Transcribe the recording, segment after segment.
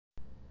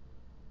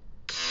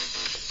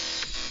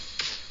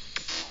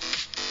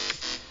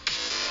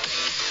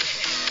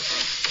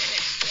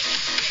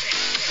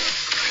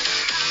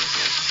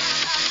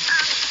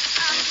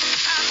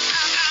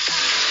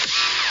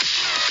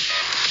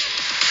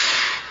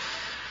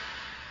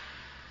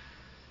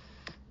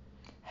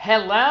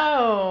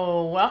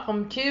Hello,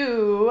 welcome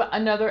to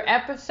another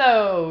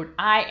episode.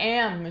 I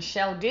am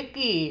Michelle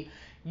Dickey,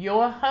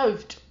 your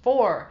host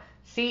for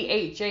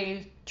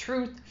CHA's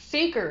Truth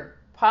Seeker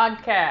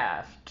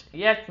podcast.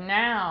 Yes,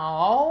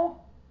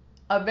 now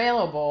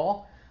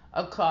available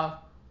across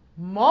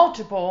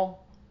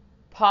multiple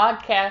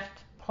podcast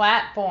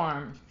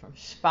platforms from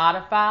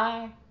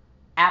Spotify,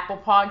 Apple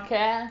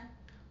Podcast,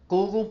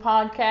 Google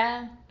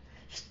Podcast,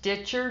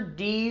 Stitcher,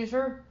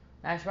 Deezer,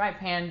 that's right,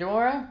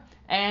 Pandora,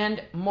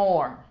 and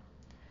more.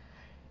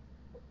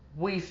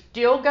 We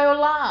still go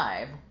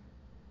live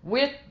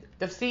with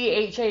the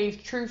CHA's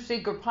Truth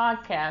Seeker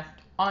podcast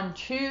on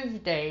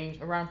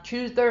Tuesdays around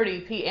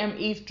 2:30 p.m.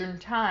 Eastern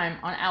Time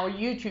on our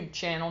YouTube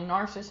channel,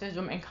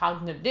 Narcissism and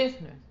Cognitive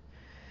Dissonance.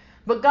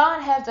 But God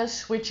has us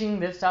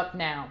switching this up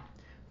now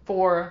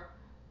for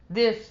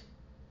this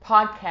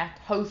podcast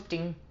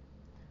hosting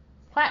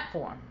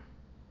platform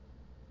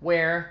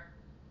where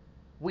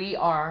we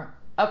are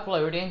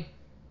uploading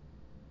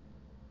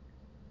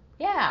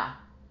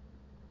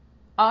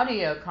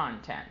audio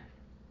content.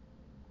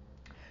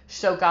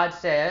 So God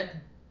said,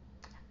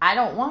 I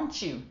don't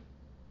want you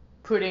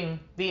putting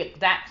the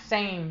exact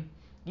same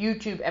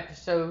YouTube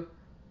episode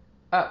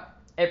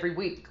up every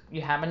week.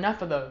 You have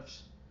enough of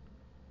those.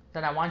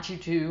 That I want you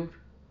to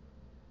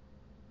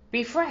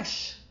be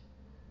fresh.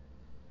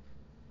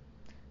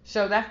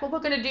 So that's what we're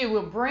going to do.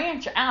 We'll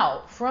branch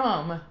out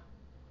from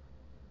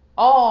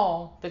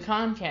all the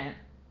content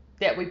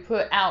that we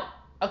put out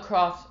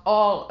across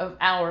all of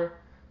our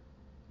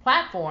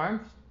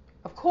platforms,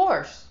 of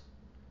course.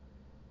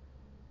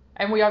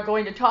 And we are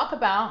going to talk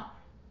about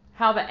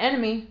how the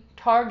enemy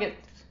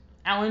targets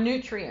our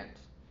nutrients.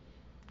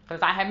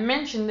 Because I have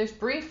mentioned this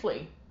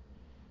briefly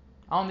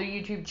on the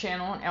YouTube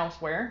channel and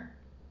elsewhere.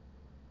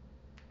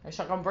 I'm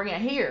not going to bring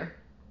it here.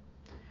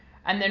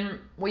 And then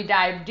we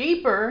dive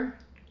deeper,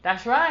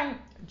 that's right,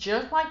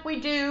 just like we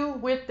do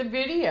with the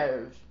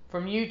videos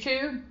from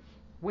YouTube.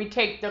 We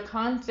take the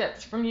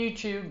concepts from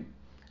YouTube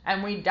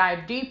and we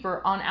dive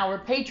deeper on our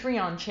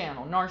Patreon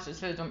channel,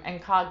 Narcissism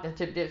and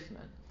Cognitive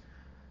Dissonance.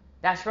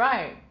 That's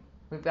right.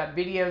 We've got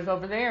videos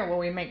over there where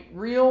we make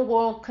real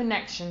world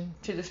connection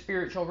to the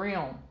spiritual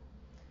realm.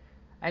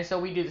 And so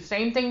we do the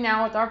same thing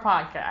now with our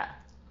podcast.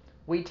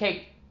 We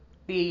take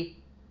the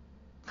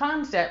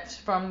concepts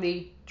from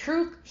the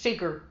Truth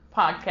Seeker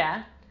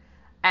podcast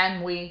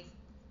and we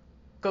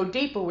go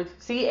deeper with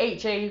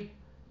CHA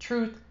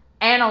Truth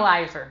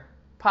Analyzer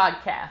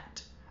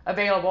podcast,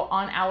 available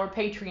on our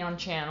Patreon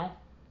channel.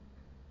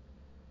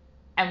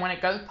 And when it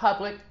goes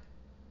public,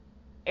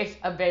 it's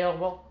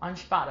available on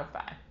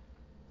Spotify,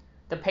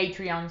 the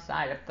Patreon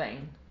side of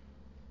things.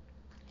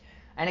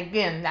 And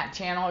again, that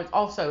channel is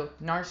also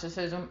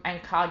Narcissism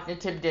and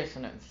Cognitive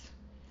Dissonance.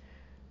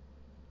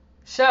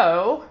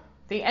 So,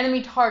 the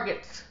enemy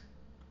targets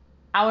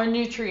our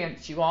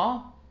nutrients, you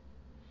all.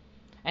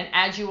 And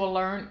as you will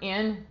learn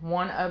in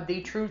one of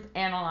the Truth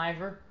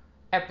Analyzer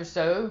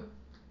episodes,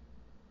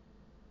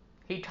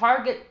 he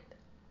targets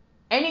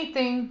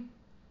anything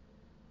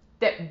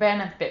that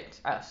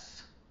benefits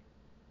us.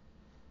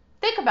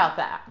 Think about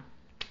that.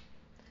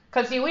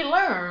 Because see, we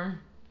learn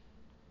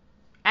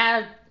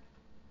as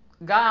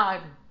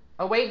God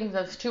awakens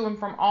us to and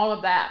from all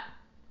of that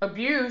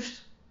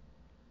abuse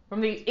from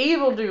these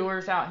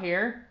evildoers out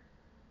here.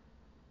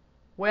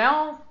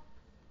 Well,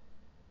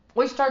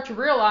 we start to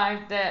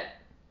realize that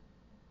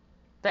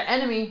the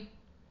enemy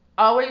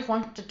always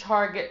wants to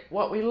target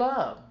what we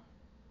love.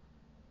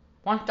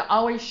 Wants to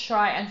always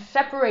try and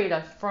separate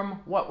us from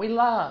what we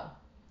love.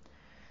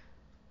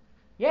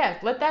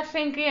 Yes, let that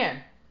sink in.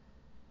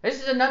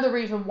 This is another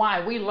reason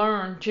why we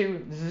learn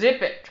to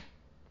zip it.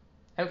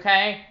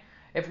 Okay?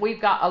 If we've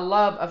got a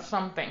love of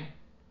something,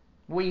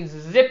 we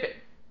zip it.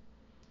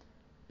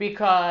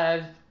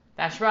 Because,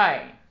 that's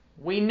right,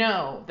 we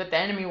know that the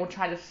enemy will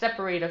try to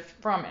separate us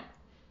from it.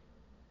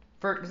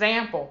 For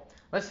example,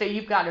 let's say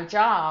you've got a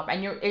job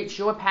and it's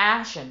your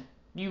passion.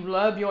 You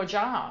love your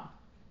job.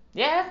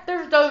 Yes,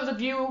 there's those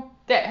of you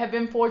that have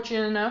been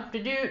fortunate enough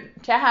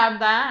to have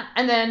that.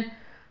 And then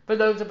for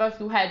those of us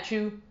who had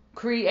to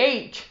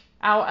create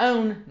our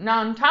own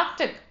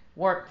non-toxic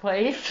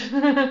workplace,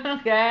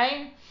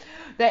 okay?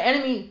 The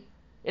enemy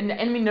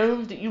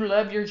knows that you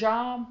love your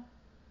job.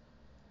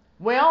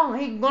 Well,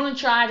 he's going to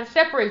try to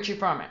separate you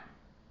from it.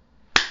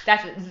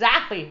 That's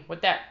exactly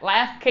what that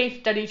last case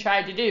study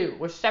tried to do,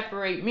 was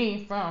separate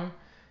me from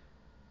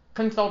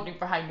Consulting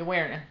for Heightened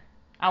Awareness,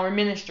 our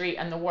ministry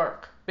and the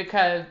work.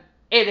 Because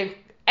it is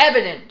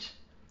evident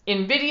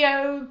in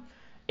video,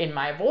 in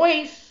my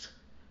voice,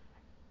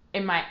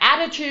 in my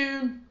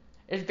attitude.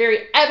 It's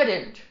very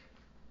evident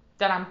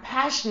that I'm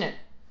passionate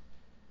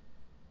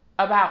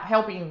about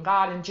helping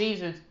God and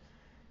Jesus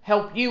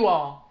help you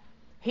all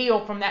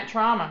heal from that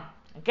trauma.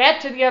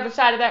 Get to the other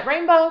side of that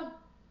rainbow.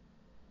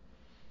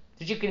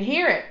 That you can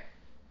hear it.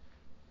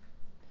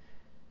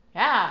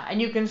 Yeah,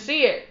 and you can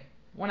see it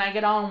when I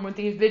get on with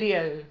these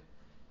videos.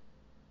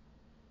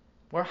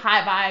 We're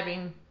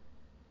high-vibing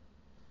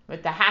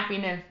with the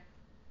happiness,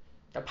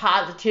 the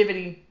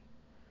positivity.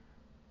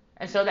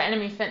 And so the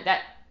enemy sent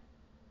that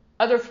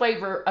other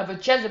flavor of a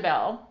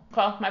Jezebel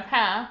across my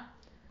path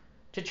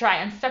to try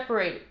and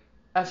separate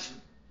us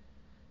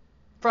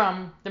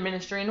from the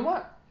ministry and the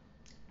work.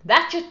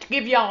 That's just to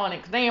give y'all an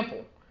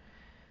example.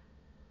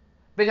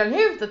 Because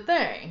here's the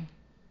thing,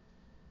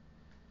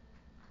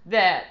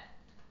 that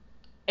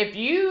if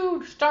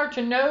you start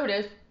to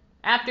notice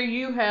after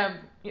you have,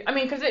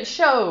 because it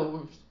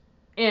shows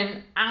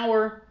in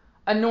our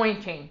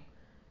anointing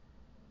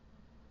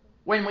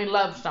when we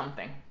love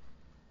something.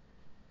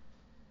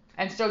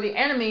 And so the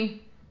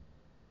enemy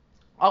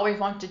always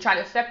wants to try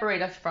to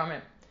separate us from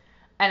it.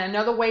 And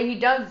another way he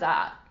does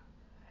that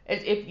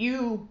is if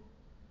you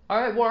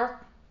are at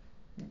work,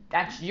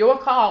 that's your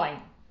calling.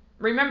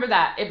 Remember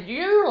that. If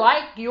you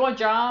like your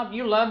job,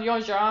 you love your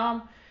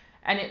job,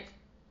 and it's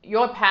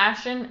your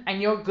passion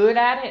and you're good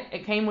at it,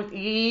 it came with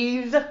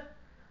ease,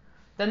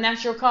 then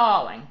that's your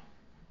calling.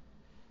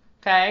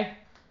 Okay?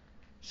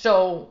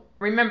 So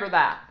remember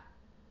that.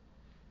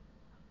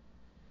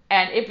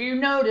 And if you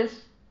notice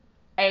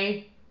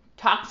a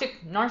toxic,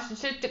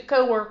 narcissistic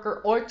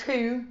coworker or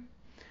two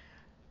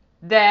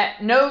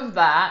that knows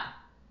that,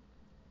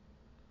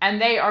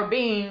 and they are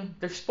being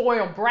the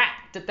spoiled brat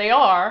that they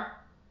are,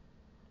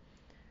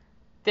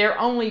 they're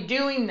only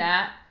doing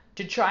that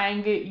to try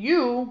and get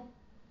you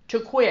to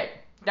quit.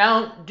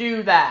 Don't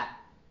do that.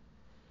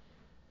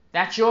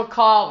 That's your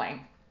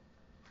calling.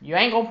 You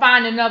ain't gonna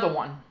find another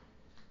one.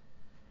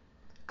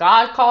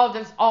 God called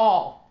us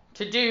all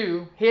to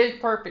do His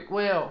perfect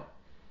will.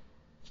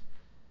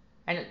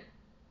 And it's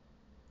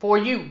for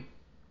you.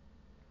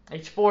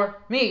 It's for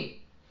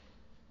me.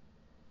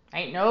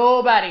 Ain't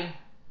nobody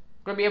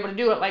gonna be able to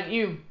do it like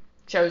you,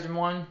 chosen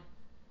one.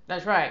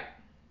 That's right.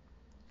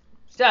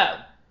 So,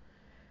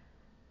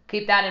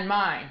 keep that in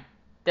mind.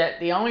 That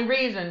the only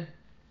reason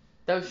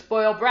those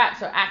spoiled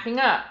brats are acting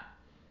up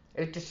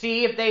is to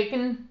see if they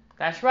can,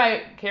 that's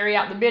right, carry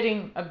out the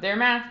bidding of their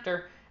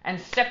master and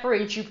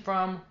separate you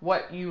from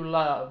what you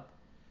love.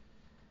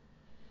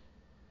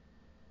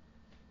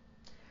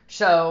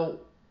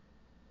 So,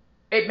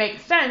 it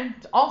makes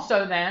sense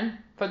also then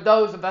for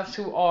those of us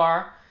who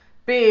are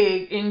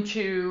big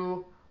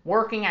into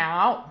working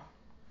out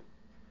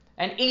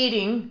and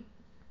eating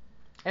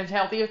as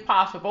healthy as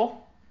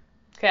possible.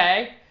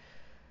 Okay?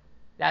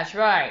 That's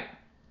right.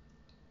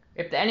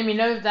 If the enemy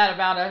knows that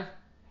about us,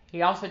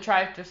 he also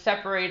tries to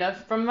separate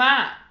us from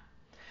that.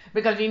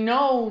 Because he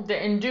knows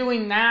that in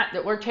doing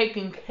that we're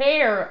taking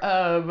care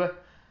of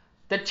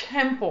the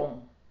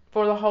temple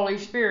for the Holy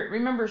Spirit.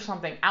 Remember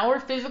something. Our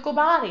physical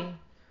body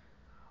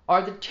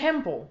are the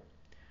temple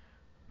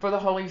for the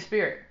Holy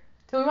Spirit.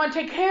 So we want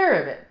to take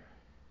care of it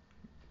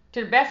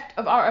to the best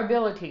of our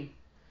ability.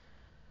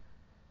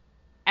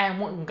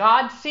 And when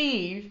God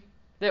sees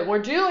that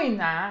we're doing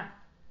that,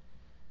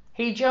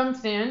 He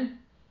jumps in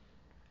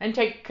and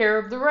takes care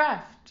of the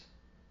rest.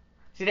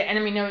 See, the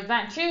enemy knows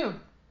that too.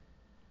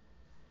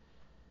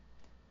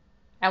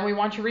 And we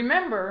want to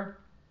remember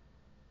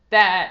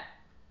that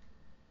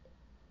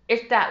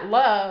it's that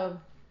love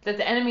that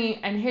the enemy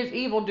and his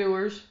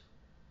evildoers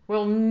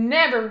will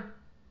never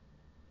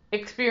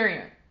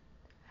experience.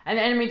 And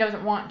the enemy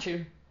doesn't want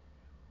to.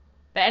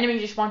 The enemy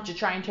just wants to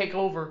try and take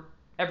over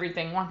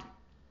everything. Wants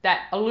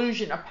that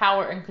illusion of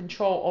power and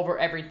control over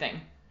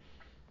everything.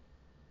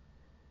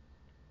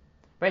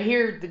 But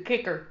here's the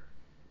kicker.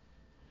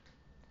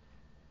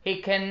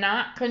 He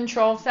cannot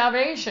control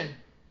salvation.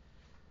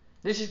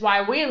 This is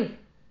why we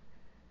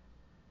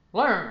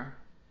learn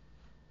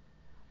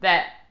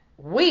that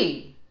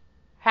we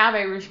have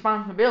a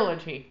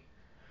responsibility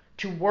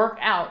to work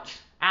out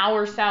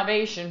our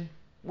salvation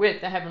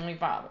with the Heavenly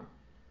Father.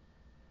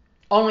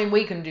 Only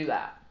we can do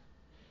that.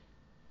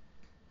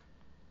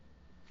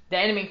 The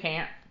enemy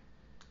can't.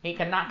 He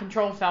cannot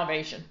control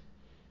salvation.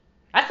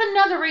 That's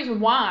another reason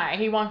why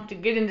he wants to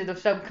get into the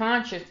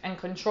subconscious and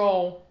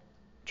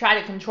try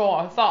to control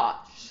our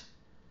thoughts.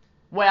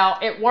 Well,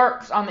 it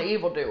works on the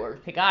evildoers.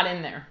 He got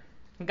in there.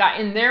 He got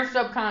in their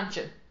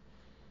subconscious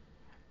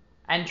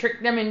and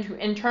tricked them into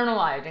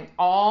internalizing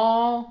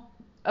all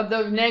of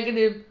those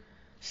negative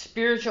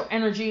spiritual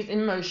energies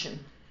in motion.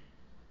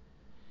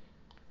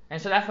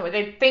 And so that's what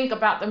they think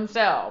about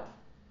themselves.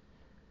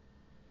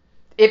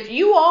 If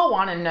you all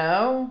want to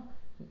know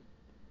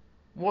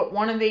what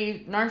one of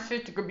these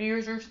narcissistic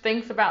abusers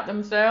thinks about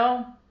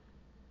themselves,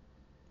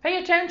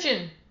 pay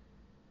attention.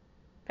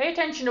 Pay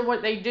attention to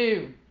what they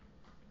do.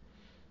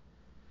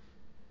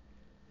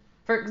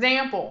 For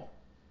example,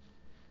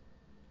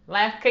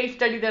 last case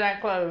study that I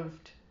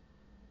closed,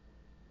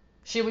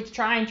 she was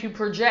trying to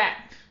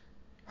project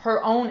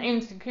her own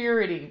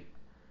insecurity.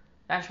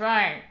 That's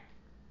right.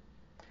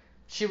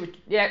 She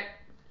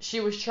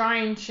was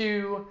trying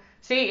to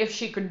see if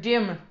she could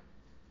dim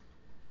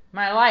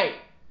my light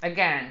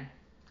again.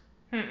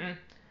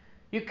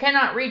 You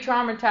cannot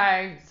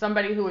re-traumatize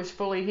somebody who is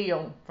fully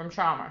healed from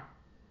trauma.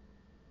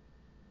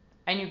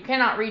 And you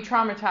cannot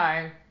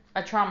re-traumatize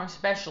a trauma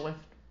specialist.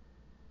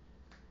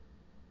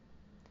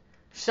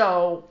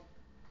 So,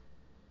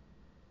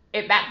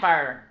 it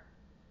backfired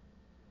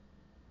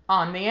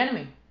on the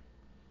enemy.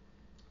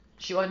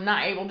 She was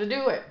not able to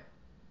do it.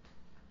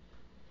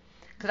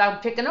 because I was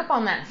picking up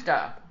on that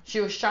stuff. She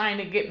was trying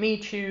to get me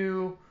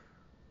to,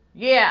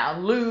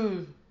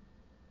 lose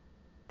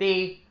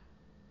the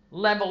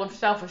level of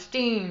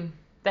self-esteem,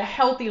 the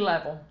healthy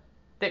level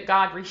that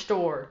God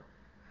restored,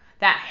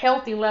 that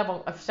healthy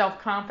level of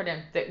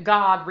self-confidence that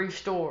God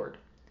restored.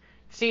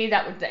 See,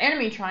 that was the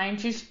enemy trying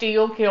to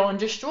steal, kill, and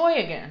destroy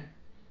again.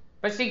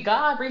 But see,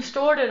 God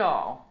restored it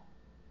all.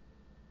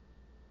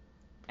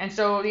 And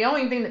so the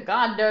only thing that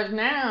God does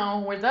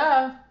now with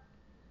us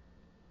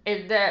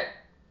is that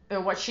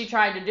what she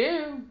tried to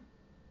do,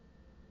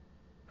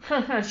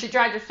 she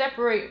tried to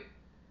separate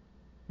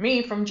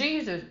me from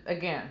Jesus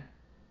again.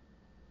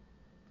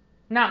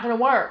 Not going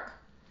to work.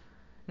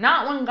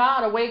 Not when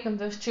God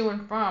awakens us to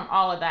and from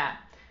all of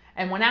that.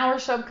 And when our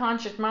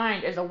subconscious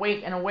mind is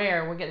awake and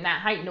aware, we're getting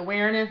that heightened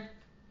awareness,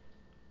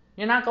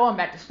 you're not going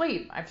back to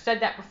sleep. I've said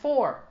that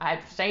before.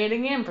 I'd say it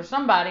again for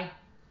somebody.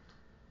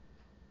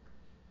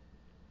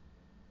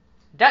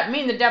 Doesn't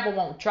mean the devil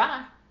won't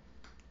try.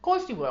 Of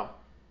course he will.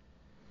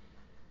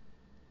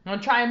 He'll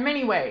try in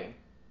many ways.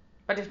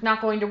 But it's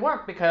not going to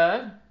work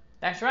because,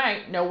 that's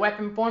right, no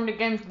weapon formed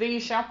against thee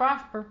shall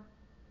prosper.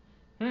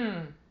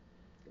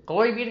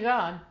 Glory be to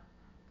God.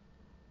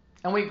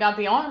 And we've got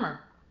the armor,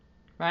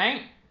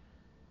 right?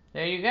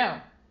 There you go.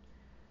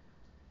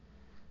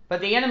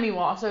 But the enemy will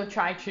also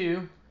try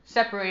to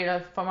separate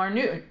us from our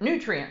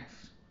nutrients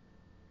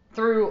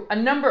through a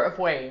number of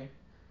ways.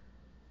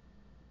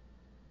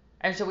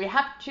 And so we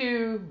have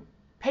to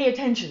pay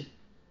attention.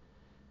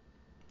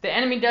 The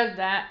enemy does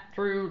that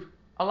through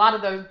a lot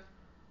of those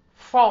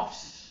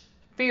false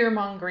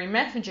fear-mongering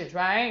messages,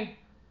 right?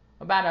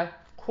 About a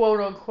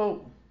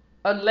quote-unquote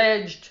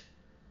alleged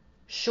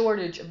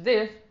shortage of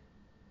this,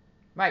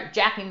 right?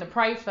 Jacking the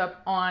price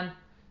up on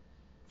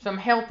some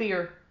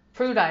healthier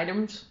food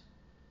items.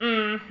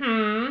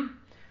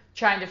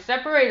 Trying to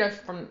separate us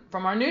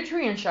from our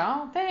nutrients,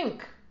 y'all.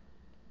 Think.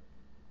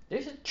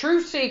 This is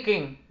truth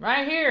seeking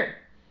right here.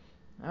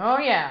 Oh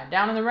yeah,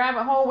 down in the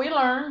rabbit hole we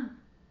learn.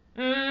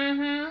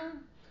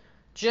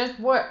 Just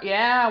what?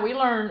 Yeah, we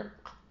learned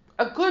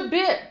a good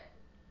bit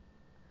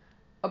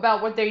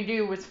about what they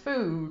do with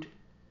food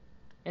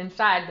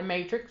inside the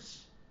Matrix.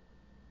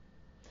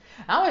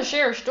 I want to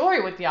share a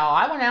story with y'all.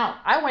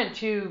 I went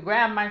to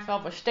grab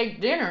myself a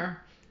steak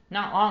dinner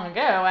not long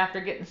ago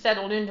after getting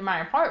settled into my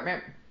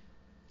apartment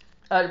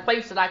at a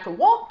place that I could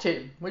walk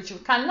to, which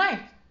was kind of nice.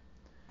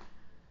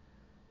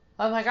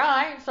 I was like, all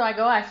right, so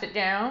I sit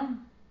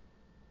down,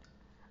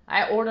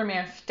 I order me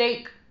a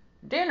steak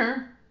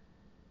dinner,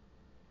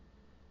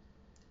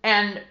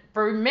 and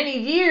for many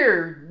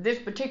years, this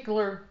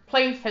particular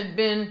place has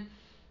been,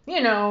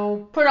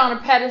 put on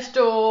a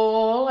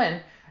pedestal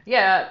and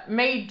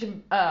made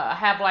to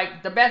have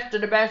like the best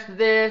of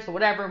this or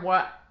whatever.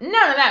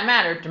 None of that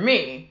mattered to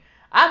me.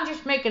 I'm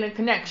just making a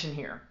connection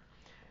here.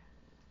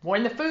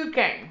 When the food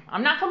came,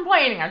 I'm not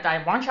complaining.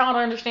 I want y'all to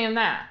understand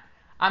that.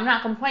 I'm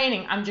not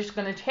complaining. I'm just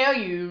going to tell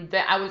you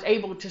that I was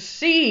able to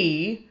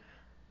see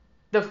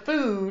the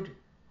food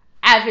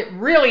as it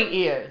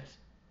really is.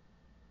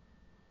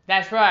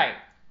 That's right.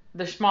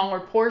 The smaller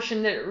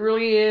portion that it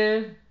really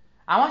is.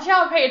 I want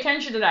y'all to pay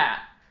attention to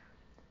that.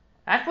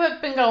 That's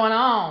what's been going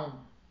on.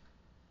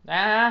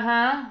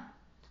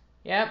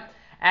 Yep.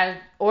 As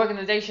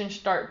organizations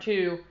start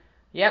to,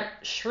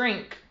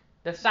 shrink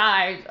the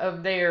size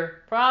of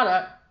their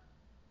product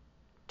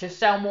to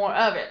sell more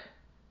of it.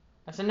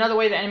 That's another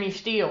way the enemy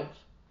steals.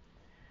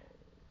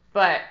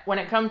 But when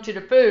it comes to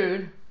the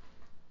food,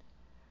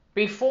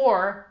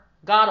 before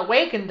God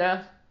awakened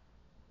us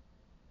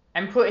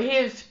and put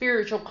his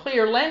spiritual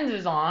clear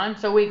lenses on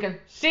so we can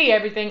see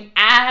everything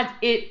as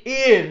it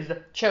is,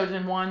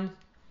 chosen ones,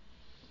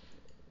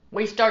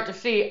 we start to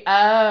see,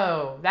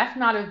 oh, that's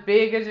not as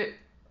big as it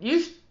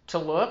used to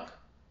look.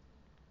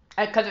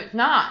 Because it's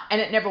not, and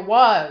it never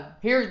was.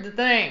 Here's the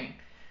thing,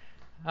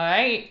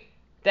 alright,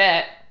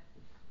 that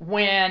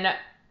when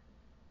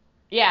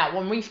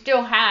we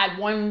still had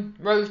one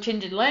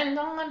rose-tinted lens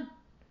on,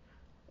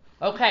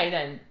 okay,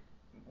 then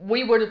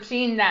we would have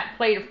seen that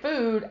plate of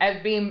food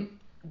as being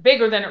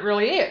bigger than it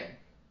really is.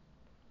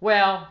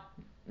 Well,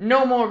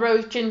 no more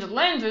rose-tinted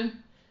lenses,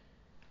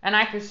 and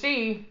I could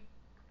see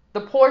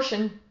the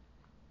portion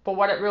for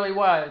what it really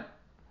was.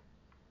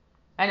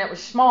 And it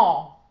was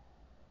small.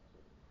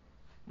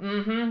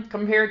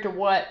 Compared to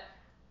what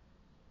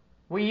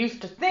we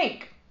used to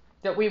think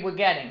that we were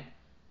getting.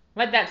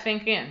 Let that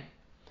sink in.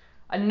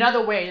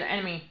 Another way the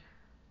enemy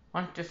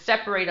wants to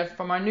separate us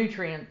from our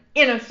nutrients,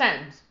 in a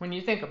sense, when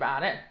you think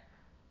about it.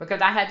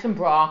 Because I had some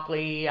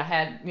broccoli, I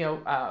had,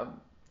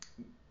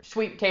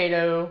 sweet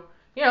potato,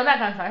 that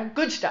kind of stuff,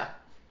 good stuff.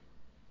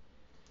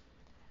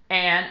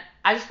 And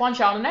I just want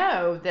y'all to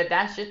know that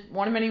that's just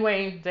one of many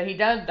ways that he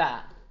does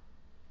that.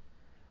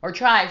 Or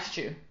tries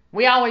to.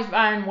 We always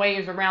find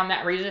ways around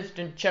that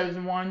resistance,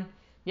 chosen one.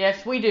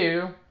 Yes, we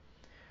do.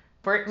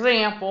 For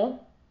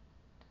example,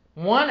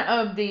 one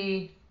of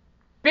the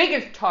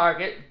biggest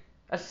targets,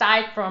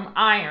 aside from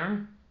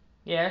iron,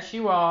 yes,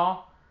 you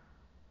all,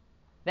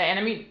 the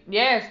enemy,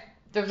 yes,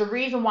 there's a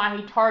reason why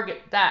he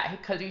targets that,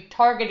 because he's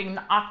targeting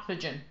the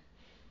oxygen.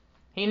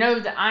 He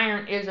knows that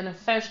iron is an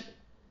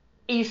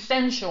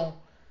essential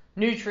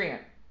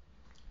nutrient,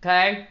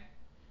 okay,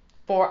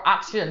 for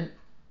oxygen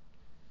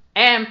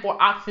and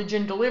for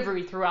oxygen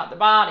delivery throughout the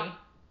body.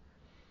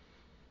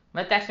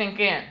 Let that sink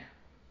in.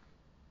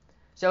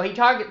 So he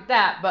targets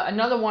that, but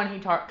another one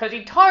because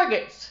he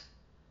targets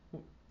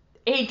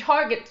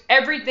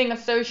everything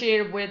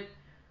associated with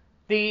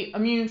the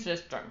immune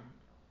system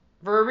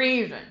for a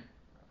reason.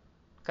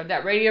 Because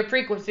that radio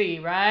frequency,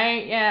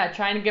 right? Yeah,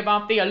 trying to give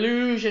off the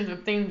illusions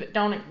of things that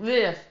don't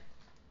exist.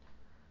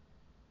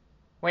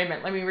 Wait a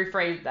minute, let me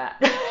rephrase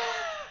that.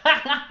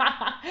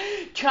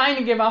 Trying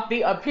to give off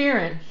the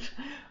appearance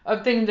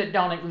of things that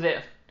don't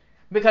exist.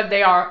 Because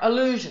they are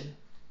illusion,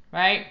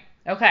 right?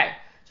 Okay,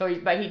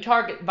 but he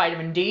targets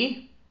vitamin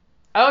D.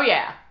 Oh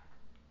yeah,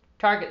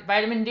 targets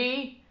vitamin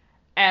D,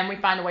 and we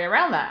find a way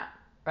around that,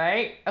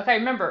 right? Okay,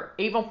 remember,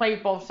 evil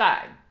plays both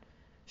sides.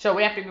 So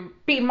we have to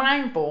be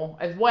mindful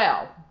as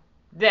well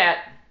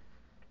that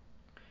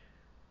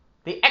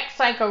the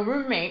ex-psycho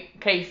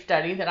roommate case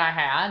study that I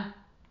had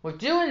was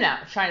doing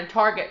that, trying to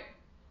target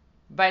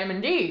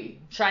vitamin D,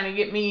 trying to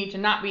get me to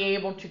not be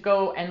able to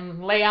go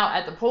and lay out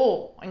at the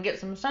pool and get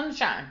some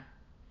sunshine.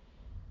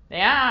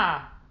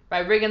 Yeah, by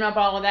rigging up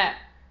all of that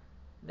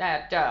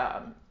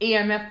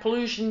EMF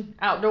pollution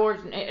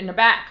outdoors in the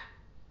back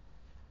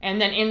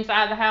and then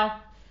inside the house.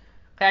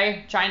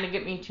 Okay, trying to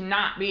get me to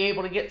not be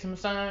able to get some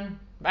sun,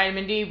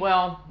 vitamin D.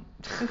 Well,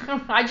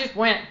 I just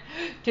went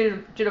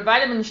to the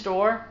vitamin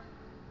store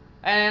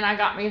and I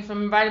got me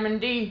some vitamin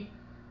D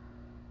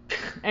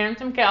and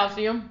some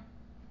calcium.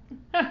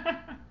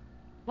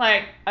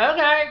 Like,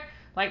 okay,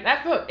 like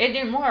that's what, it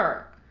didn't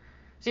work.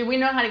 See, we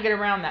know how to get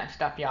around that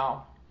stuff,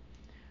 y'all.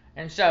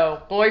 And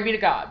so, glory be to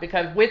God,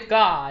 because with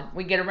God,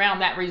 we get around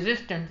that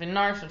resistance and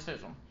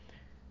narcissism.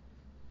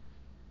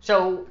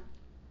 So,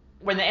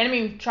 when the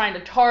enemy is trying to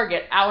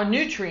target our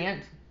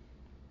nutrients,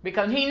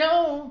 because he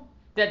knows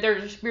that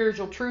there's a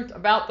spiritual truth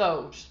about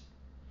those.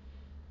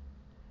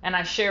 And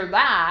I share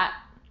that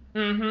a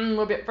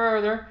little bit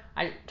further.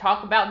 I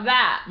talk about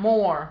that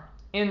more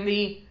in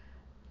the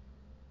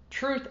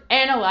Truth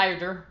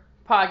Analyzer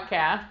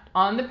podcast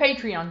on the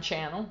Patreon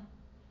channel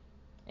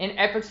in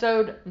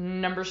episode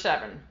number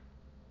 7.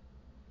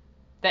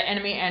 The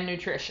enemy and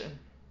nutrition.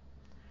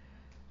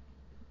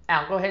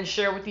 I'll go ahead and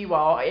share with you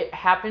all. It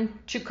happened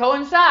to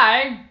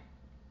coincide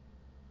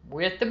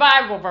with the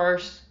Bible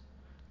verse,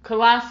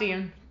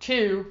 Colossians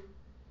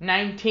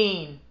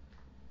 2:19.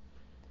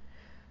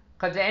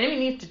 Because the enemy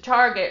needs to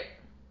target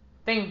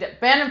things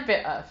that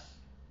benefit us.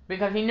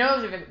 Because he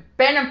knows if it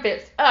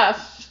benefits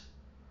us,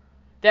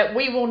 that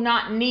we will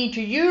not need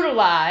to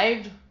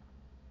utilize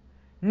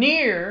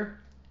near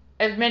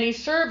as many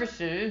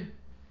services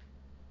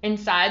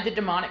inside the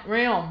demonic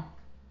realm,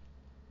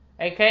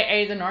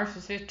 aka the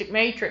narcissistic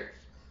matrix.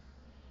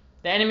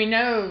 The enemy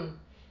knows,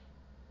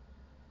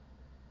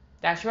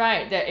 that's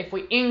right, that if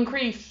we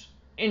increase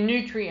in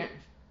nutrients,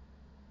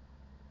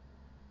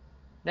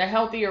 the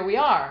healthier we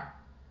are.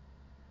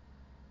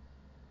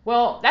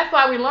 Well, that's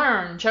why we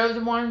learn,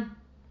 chosen one,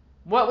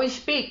 what we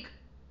speak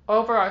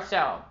over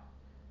ourselves.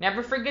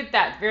 Never forget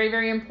that. It's very,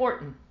 very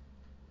important.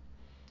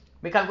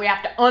 Because we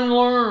have to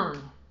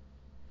unlearn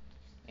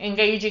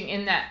engaging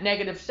in that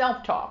negative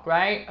self-talk,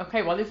 right?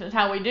 Okay, well, this is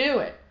how we do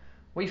it.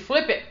 We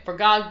flip it for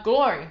God's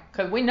glory,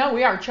 because we know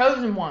we are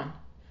chosen one.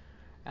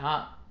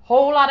 A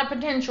whole lot of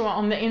potential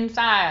on the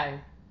inside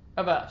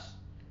of us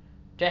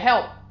to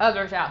help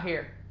others out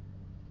here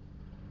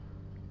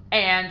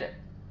and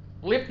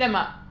lift them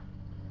up,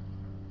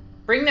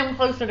 bring them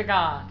closer to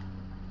God,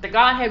 the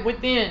Godhead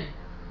within.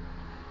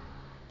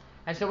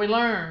 And so we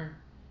learn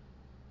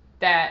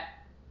that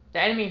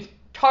the enemy's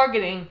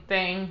targeting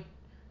thing,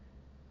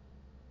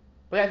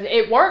 because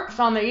it works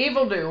on the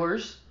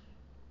evildoers,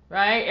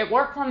 right? It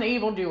works on the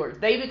evildoers.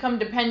 They become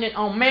dependent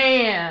on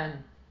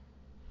man,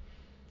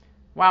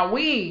 while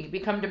we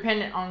become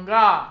dependent on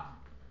God,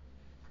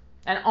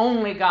 and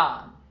only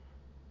God.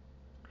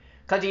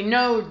 Because he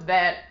knows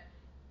that,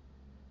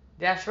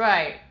 that's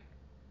right,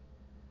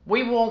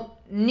 we won't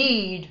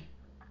need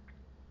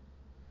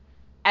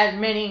as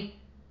many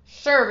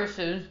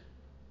services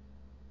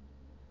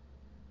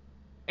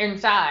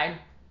inside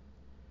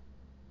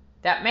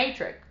that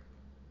matrix,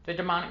 the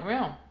demonic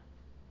realm.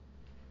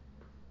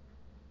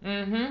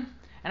 And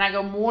I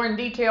go more in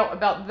detail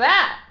about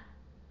that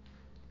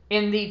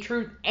in the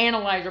Truth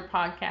Analyzer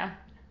podcast,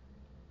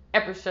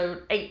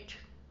 episode 8,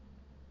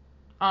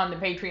 on the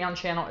Patreon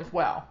channel as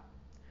well.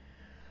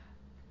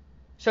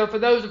 So for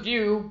those of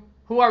you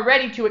who are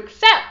ready to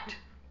accept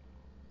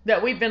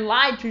that we've been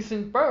lied to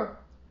since birth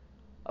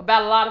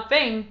about a lot of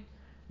things,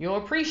 you'll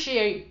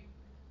appreciate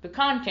the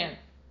content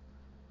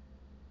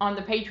on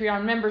the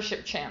Patreon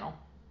membership channel.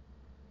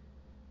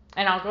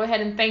 And I'll go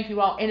ahead and thank you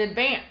all in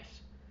advance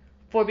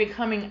for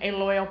becoming a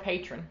loyal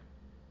patron.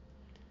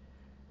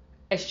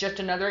 It's just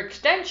another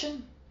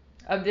extension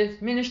of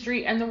this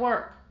ministry and the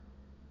work,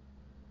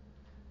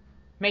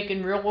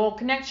 making real world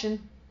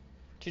connection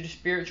to the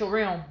spiritual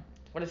realm.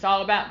 What it's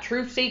all about: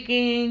 truth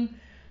seeking,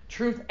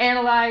 truth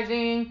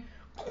analyzing,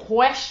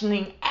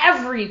 questioning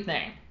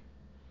everything.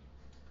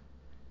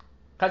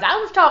 Because I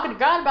was talking to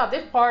God about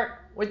this part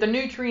with the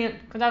nutrient,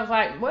 because I was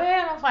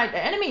like,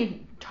 the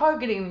enemy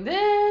targeting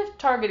this,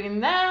 targeting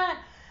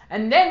that.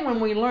 And then when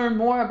we learn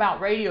more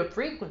about radio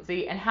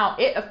frequency and how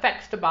it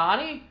affects the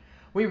body,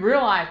 we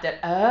realize that,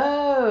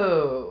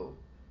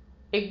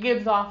 it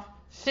gives off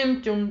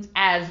symptoms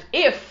as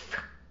if,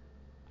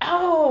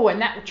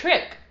 and that will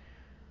trick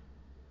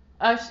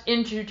us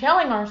into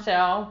telling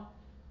ourselves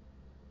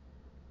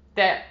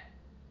that,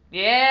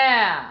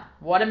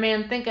 what a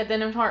man thinketh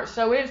in his heart,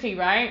 so is he,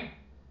 right?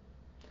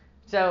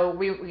 So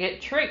we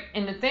get tricked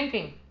into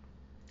thinking.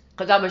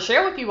 Because I will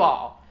share with you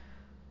all,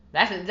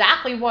 that's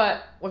exactly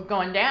what was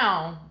going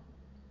down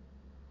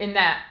in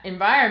that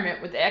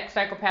environment with the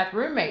ex-psychopath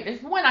roommate. This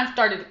is when I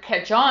started to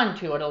catch on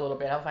to it a little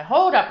bit. I was like,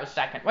 hold up a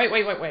second.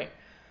 Wait.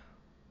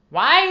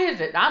 Why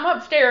is it? I'm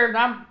upstairs.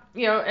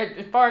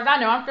 As far as I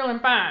know, I'm feeling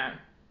fine.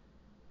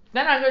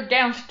 Then I go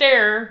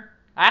downstairs.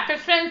 I could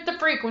sense the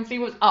frequency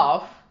was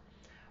off.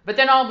 But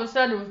then all of a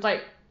sudden it was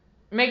like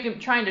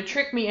trying to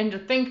trick me into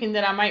thinking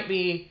that I might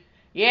be,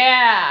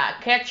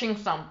 catching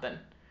something.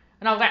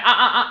 And I was like,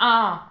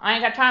 I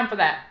ain't got time for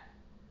that.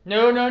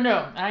 No,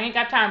 I ain't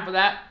got time for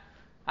that.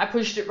 I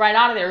pushed it right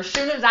out of there. As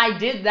soon as I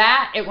did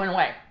that, it went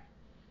away.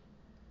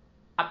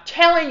 I'm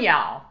telling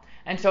y'all.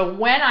 And so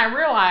when I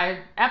realized,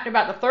 after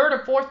about the third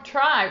or fourth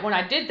try, when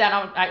I did that,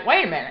 I was like,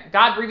 wait a minute.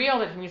 God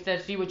revealed it to me. He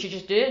said, see what you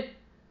just did?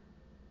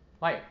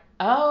 Like,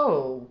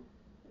 oh,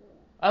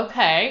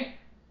 okay.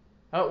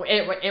 Oh,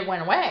 it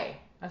went away.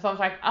 And so I was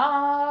like,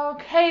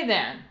 okay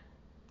then.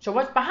 So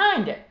what's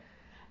behind it?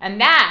 And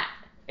that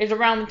is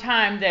around the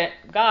time that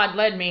God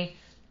led me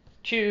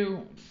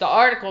to the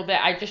article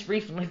that I just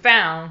recently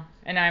found,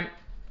 and I'm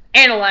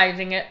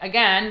analyzing it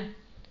again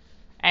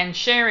and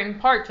sharing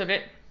parts of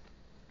it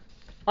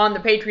on the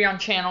Patreon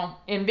channel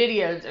in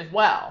videos as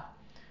well.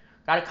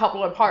 Got a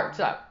couple of parts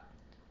up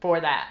for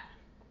that.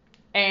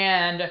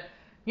 And,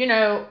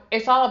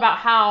 it's all about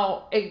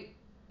how it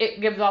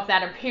gives off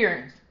that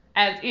appearance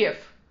as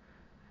if.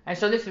 And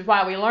so this is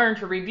why we learn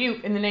to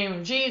rebuke in the name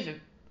of Jesus.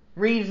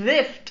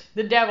 Resist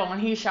the devil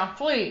and he shall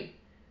flee.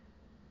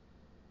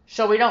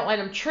 So we don't let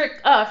him trick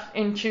us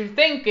into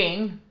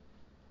thinking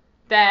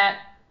that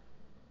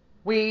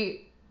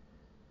we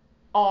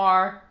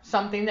are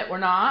something that we're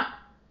not,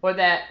 or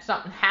that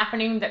something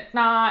happening that's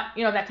not,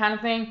 that kind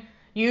of thing.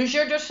 Use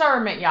your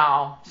discernment,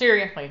 y'all.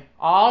 Seriously.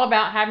 All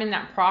about having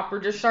that proper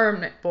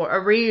discernment for a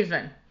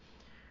reason.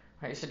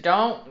 Okay, so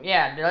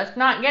let's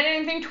not get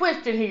anything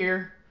twisted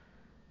here.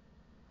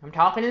 I'm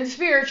talking in the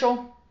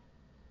spiritual.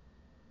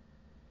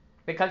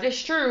 Because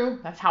it's true.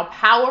 That's how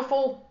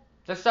powerful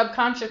the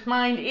subconscious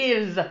mind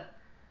is.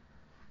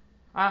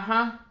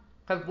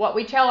 Because what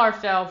we tell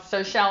ourselves,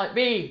 so shall it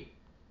be.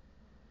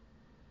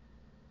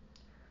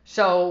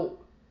 So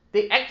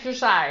the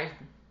exercise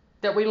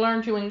that we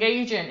learn to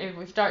engage in is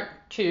we start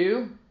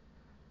to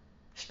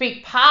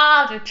speak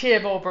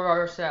positive over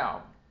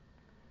ourselves.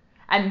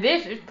 And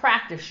this is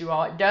practice, you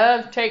all. It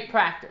does take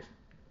practice.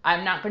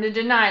 I'm not going to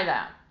deny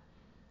that.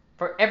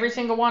 For every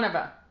single one of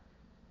us.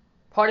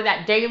 Part of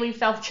that daily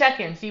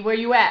self-check-in. See where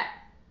you at.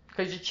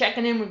 Because you're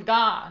checking in with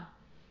God.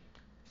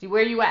 See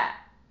where you at.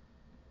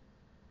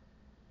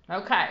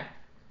 Okay.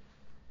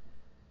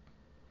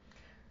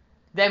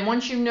 Then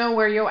once you know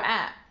where you're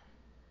at,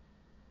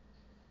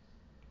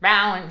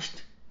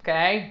 balanced,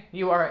 okay,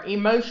 you are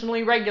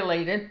emotionally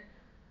regulated,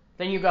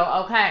 then you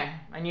go, okay,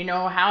 and you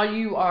know how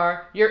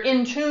you're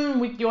in tune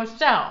with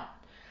yourself.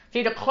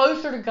 See, the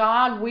closer to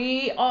God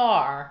we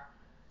are,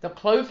 the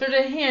closer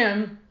to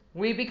Him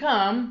we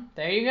become,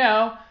 there you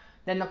go,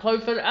 then the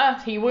closer to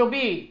us He will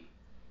be.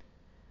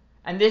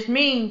 And this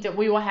means that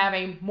we will have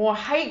a more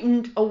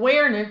heightened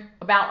awareness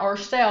about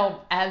ourselves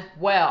as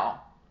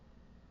well.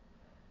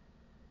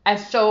 And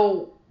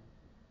so,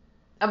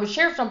 I would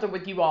share something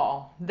with you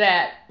all,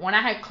 that when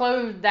I had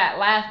closed that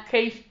last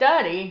case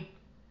study,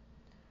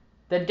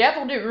 the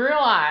devil didn't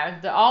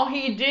realize that all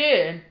he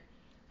did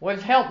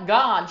was help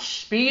God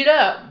speed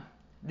up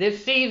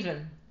this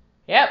season.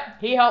 Yep,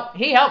 he helped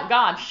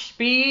God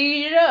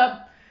speed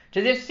up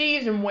to this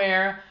season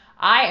where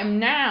I am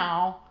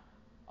now,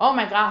 oh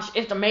my gosh,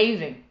 it's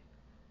amazing,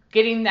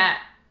 getting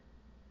that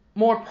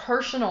more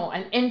personal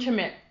and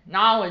intimate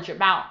knowledge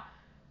about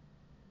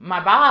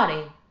my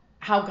body,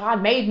 how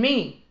God made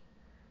me.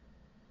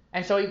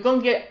 And so you're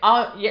going to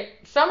get,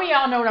 some of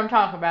y'all know what I'm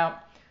talking about.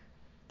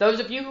 Those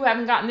of you who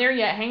haven't gotten there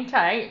yet, hang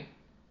tight.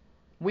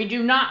 We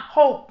do not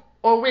hope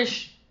or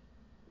wish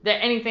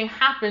that anything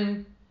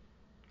happened,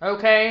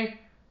 okay,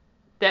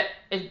 that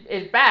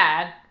is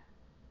bad.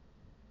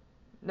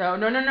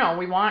 No.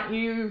 We want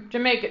you to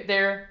make it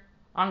there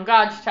on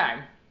God's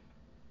time.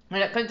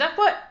 Because that's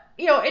what,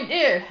 it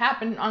did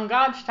happen on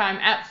God's time,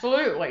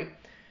 absolutely.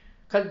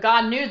 Because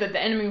God knew that the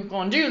enemy was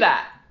going to do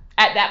that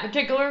at that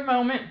particular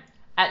moment,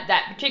 at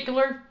that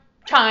particular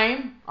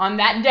time, on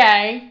that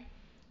day.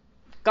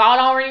 God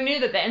already knew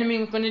that the enemy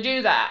was going to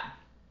do that.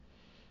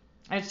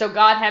 And so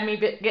God had me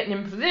getting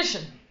in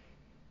position.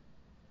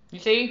 You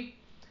see?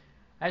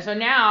 And so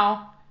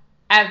now,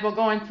 as we're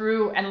going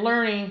through and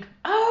learning,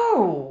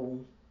 oh,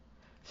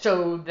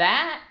 so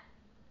that,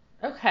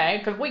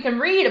 okay, because we can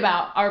read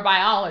about our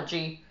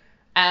biology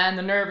and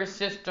the nervous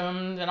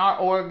systems and our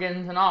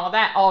organs and all of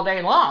that all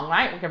day long,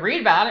 right? We can read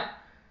about it.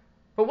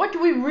 But what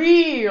do we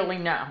really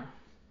know?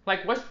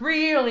 Like, what's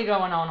really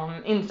going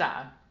on the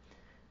inside?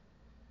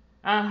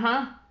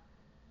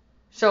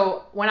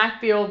 So when I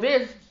feel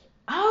this,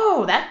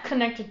 oh, that's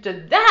connected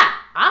to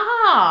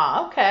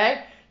that. Okay.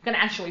 You can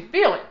actually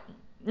feel it.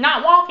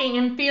 Not walking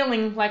and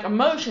feeling like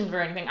emotions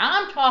or anything.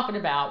 I'm talking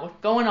about what's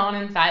going on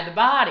inside the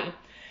body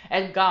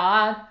as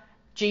God,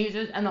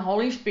 Jesus, and the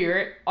Holy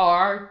Spirit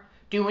are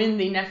doing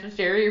the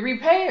necessary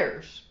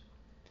repairs.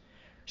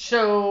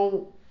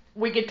 So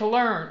we get to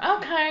learn,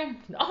 okay,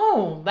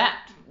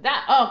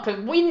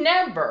 because we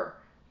never,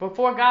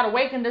 before God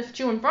awakened us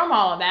to and from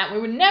all of that, we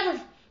would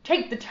never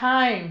take the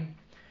time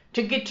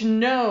to get to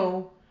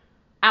know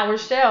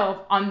ourselves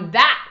on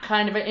that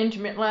kind of an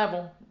intimate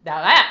level.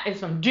 Now that is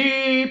some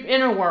deep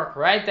inner work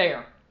right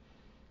there.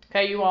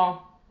 Okay, you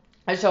all.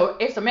 And so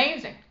it's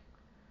amazing.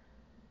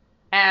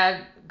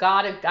 As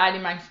God is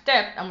guiding my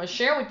steps, I'm going to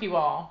share with you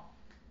all,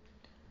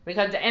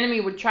 because the enemy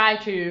would try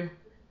to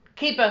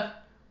keep us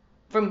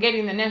from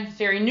getting the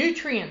necessary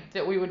nutrients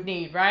that we would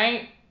need,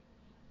 right?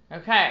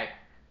 Okay,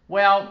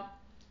 well,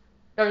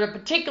 there's a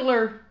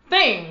particular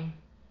thing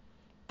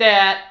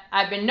that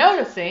I've been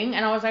noticing,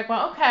 and I was like,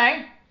 well,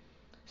 okay.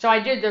 So I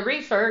did the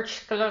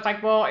research, because I was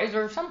like, well, is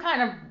there some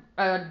kind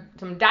of,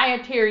 some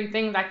dietary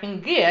things I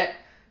can get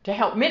to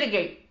help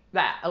mitigate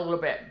that a little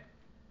bit?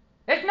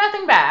 It's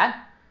nothing bad.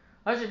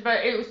 But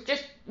it was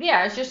just,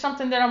 it's just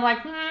something that I'm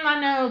like, I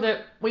know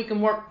that we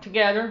can work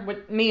together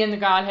with me and the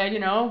Godhead,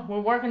 we're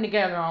working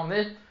together on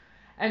this.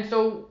 And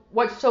so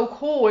what's so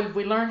cool is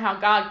we learn how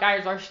God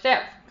guides our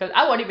steps, because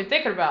I wasn't even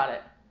thinking about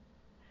it.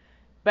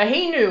 But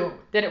he knew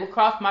that it would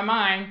cross my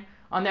mind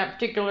on that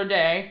particular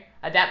day,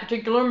 at that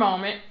particular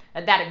moment,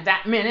 at that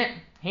exact minute.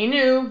 He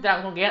knew that I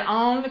was going to get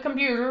on the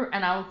computer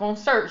and I was going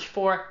to search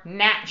for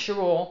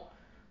natural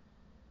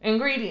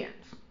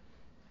ingredients,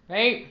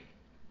 right?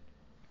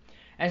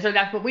 And so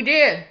that's what we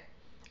did.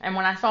 And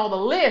when I saw the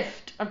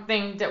list of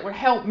things that would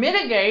help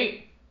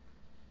mitigate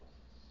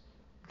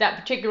that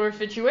particular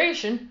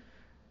situation,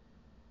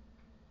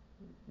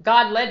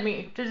 God led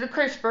me to the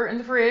crisper in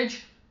the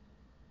fridge.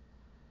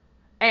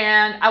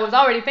 And I was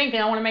already thinking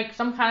I want to make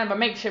some kind of a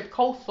makeshift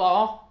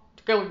coleslaw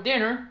to go with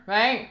dinner,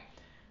 right?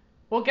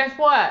 Well, guess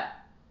what?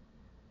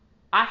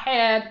 I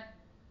had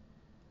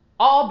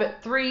all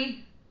but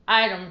 3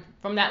 items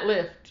from that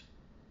list.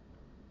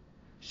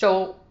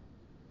 So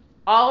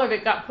all of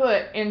it got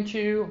put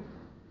into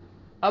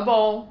a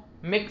bowl,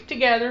 mixed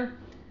together,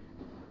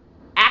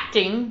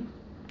 acting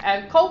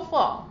as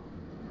coleslaw.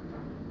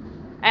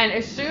 And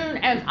as soon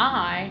as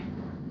I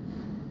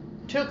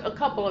took a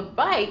couple of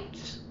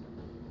bites,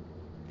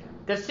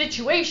 the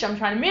situation I'm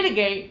trying to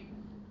mitigate,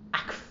 I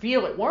could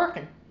feel it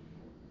working.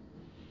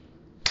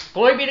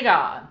 Glory be to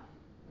God.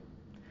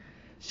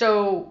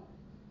 So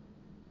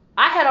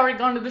I had already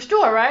gone to the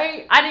store,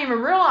 right? I didn't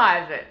even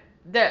realize it,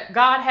 that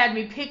God had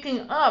me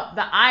picking up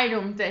the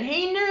items that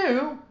he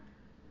knew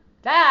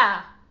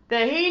that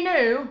he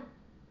knew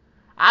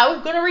I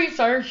was going to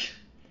research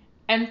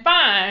and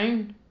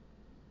find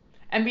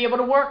and be able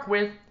to work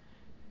with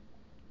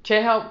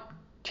to help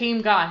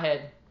Team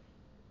Godhead.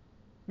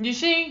 You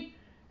see?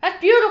 That's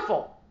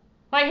beautiful.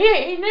 Like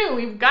he knew.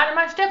 He guided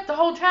my steps the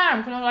whole time.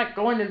 Because I was like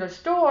going to the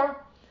store.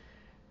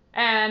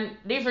 And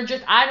these are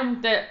just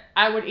items that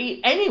I would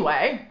eat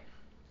anyway.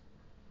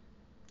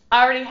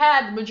 I already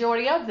had the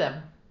majority of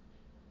them.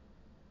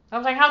 I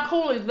was like, how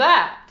cool is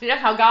that? See,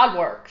 that's how God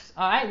works.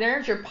 Alright,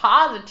 there's your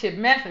positive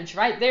message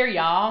right there,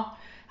 y'all.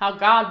 How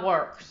God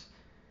works.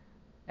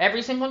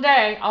 Every single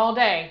day, all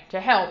day, to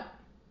help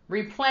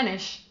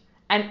replenish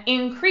and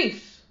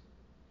increase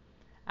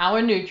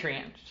our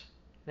nutrients.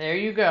 There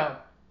you go.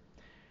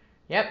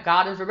 Yep,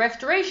 God is a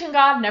restoration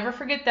God. Never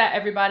forget that,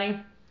 everybody.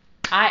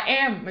 I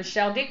am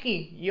Michelle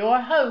Dickey, your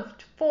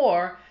host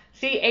for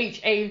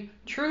CHA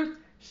Truth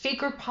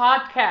Seeker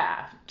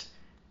Podcast.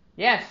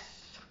 Yes,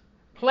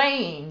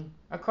 playing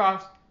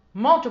across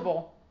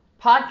multiple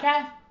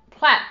podcast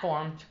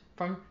platforms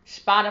from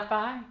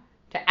Spotify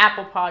to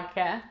Apple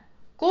Podcast,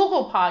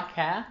 Google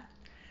Podcast,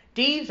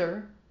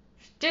 Deezer,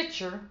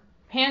 Stitcher,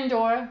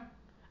 Pandora,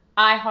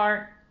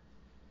 iHeart,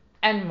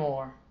 and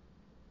more.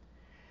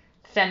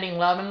 Sending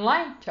love and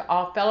light to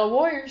all fellow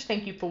warriors.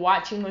 Thank you for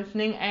watching,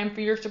 listening, and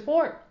for your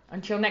support.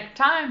 Until next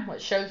time,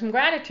 let's show some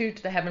gratitude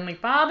to the Heavenly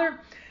Father,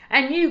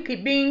 and you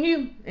keep being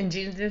you. In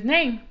Jesus'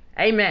 name,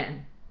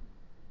 amen.